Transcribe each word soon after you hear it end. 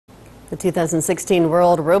The 2016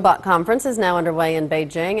 World Robot Conference is now underway in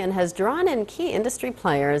Beijing and has drawn in key industry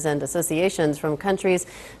players and associations from countries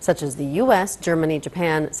such as the U.S., Germany,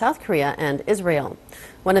 Japan, South Korea, and Israel.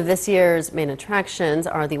 One of this year's main attractions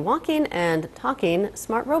are the walking and talking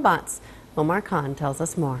smart robots. Omar Khan tells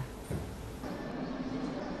us more.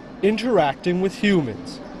 Interacting with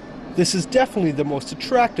humans. This is definitely the most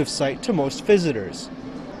attractive sight to most visitors.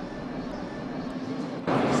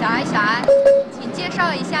 小艾，请介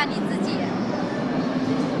绍一下你自己。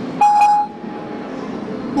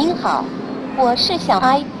您好，我是小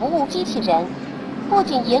艾服务机器人，不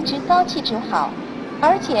仅颜值高、气质好，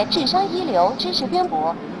而且智商一流、知识渊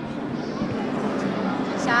博。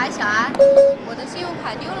小艾，我的信用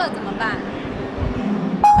卡丢了怎么办？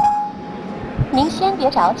您先别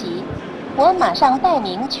着急，我马上带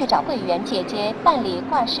您去找柜员姐姐办理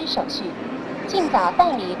挂失手续。 尽早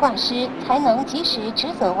办理挂失，才能及时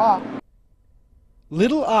止损哦。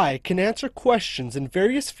 Little Ai can answer questions in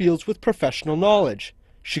various fields with professional knowledge.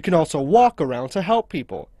 She can also walk around to help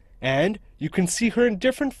people. And you can see her in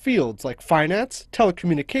different fields like finance,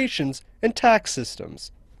 telecommunications, and tax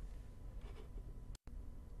systems.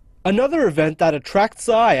 Another event that attracts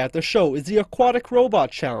the eye at the show is the Aquatic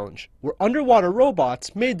Robot Challenge, where underwater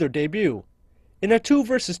robots made their debut. In a 2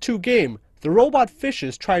 versus 2 game, the robot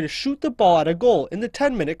fishes try to shoot the ball at a goal in the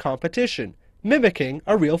 10-minute competition, mimicking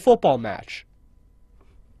a real football match.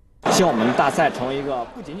 We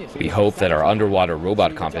hope that our underwater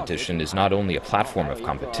robot competition is not only a platform of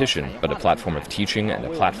competition, but a platform of teaching and a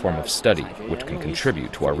platform of study, which can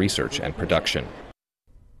contribute to our research and production.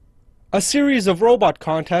 A series of robot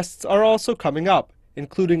contests are also coming up,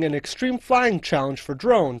 including an extreme flying challenge for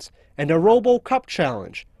drones and a Robo Cup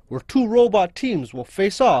challenge, where 2 robot teams will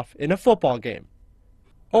face off in a football game.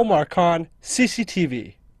 Omar Khan,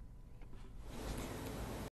 CCTV.